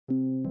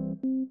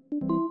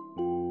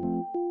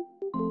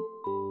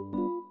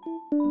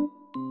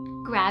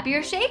grab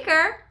your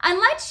shaker and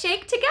let's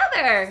shake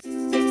together.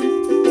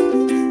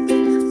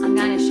 I'm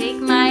gonna shake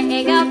my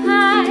egg up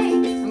high.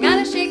 I'm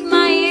gonna shake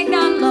my egg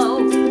down low.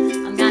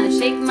 I'm gonna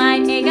shake my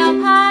egg up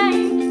high.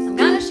 I'm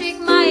gonna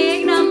shake my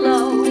egg down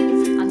low.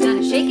 I'm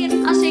gonna shake it,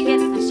 I'll shake it,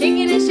 I'll shake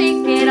it and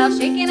shake it, I'll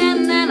shake it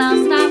and then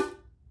I'll stop.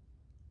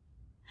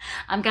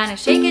 I'm gonna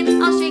shake it,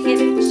 I'll shake it,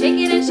 shake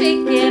it and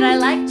shake it. I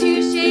like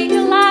to shake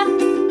a lot.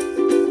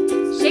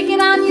 Shake it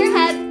on your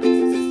head,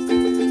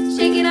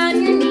 shake it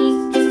on your knee.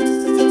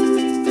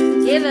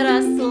 Give it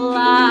a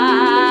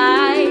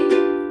slide,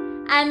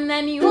 and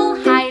then you will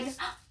hide.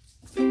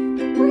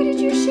 Where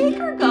did your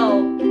shaker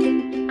go?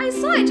 I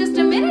saw it just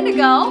a minute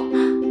ago.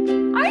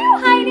 Are you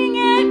hiding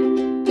it?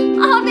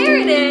 Oh, there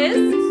it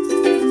is.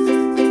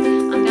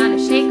 I'm gonna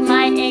shake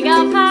my egg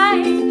up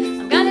high.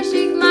 I'm gonna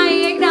shake my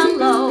egg down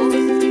low.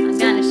 I'm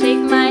gonna shake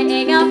my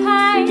egg up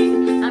high.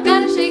 I'm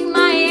gonna shake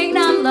my egg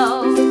down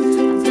low.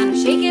 I'm gonna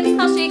shake it,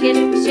 I'll shake it,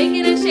 shake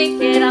it and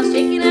shake it. I'll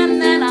shake it and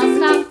then I'll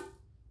stop.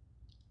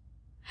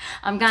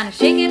 I'm gonna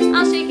shake it,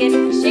 I'll shake it,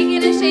 shake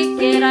it and shake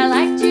it. I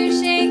like to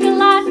shake a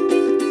lot.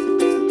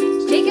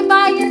 Shake it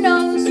by your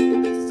nose,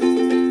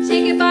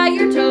 shake it by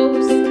your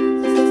toes.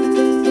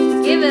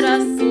 Give it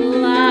a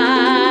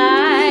slide,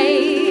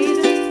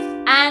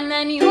 and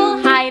then you will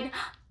hide.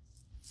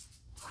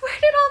 Where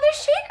did all the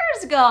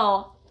shakers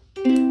go?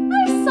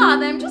 I saw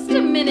them just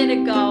a minute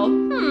ago.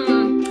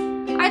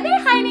 Are they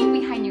hiding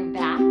behind your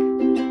back?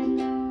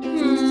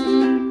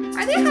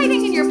 Are they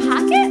hiding in your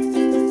pocket?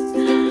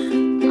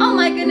 Oh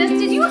my goodness,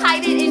 did you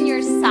hide it in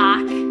your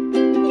sock?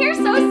 You're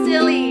so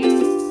silly.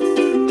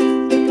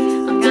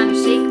 I'm gonna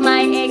shake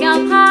my egg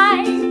up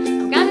high.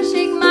 I'm gonna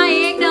shake my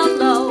egg down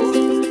low.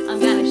 I'm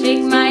gonna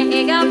shake my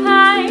egg up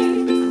high.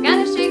 I'm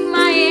gonna shake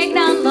my egg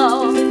down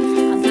low.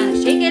 I'm gonna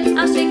shake it,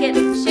 I'll shake it,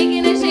 shake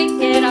it and shake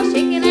it. I'll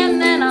shake it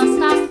and then I'll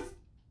stop.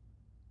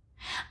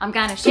 I'm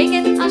gonna shake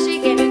it, I'll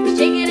shake it,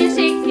 shake it and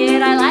shake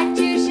it. I like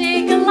to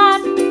shake a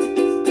lot.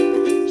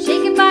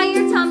 Shake it by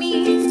your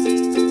tummy.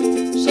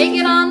 Shake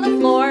it on the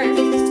floor.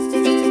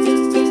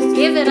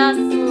 Give it a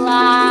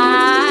slide,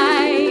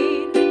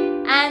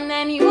 and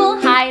then you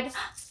will hide.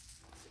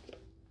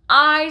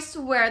 I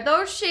swear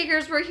those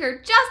shakers were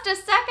here just a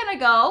second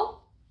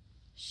ago.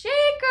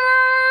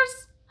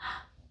 Shakers!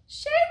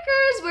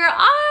 Shakers, where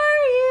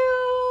are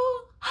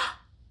you?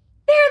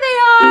 There they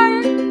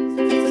are!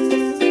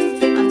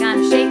 I'm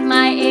gonna shake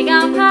my egg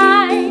up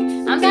high.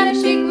 I'm gonna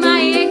shake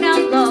my egg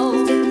down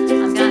low.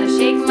 I'm gonna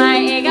shake my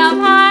egg up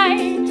high.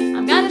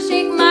 I'm gonna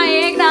shake my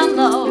egg down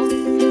low.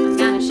 I'm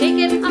gonna shake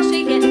it, I'll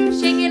shake it,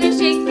 shake it and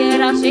shake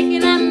it. I'll shake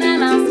it and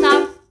then I'll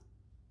stop.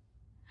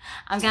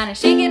 I'm gonna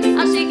shake it,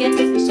 I'll shake it,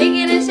 shake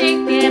it and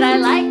shake it. I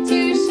like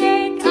to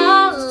shake a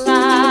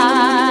lot.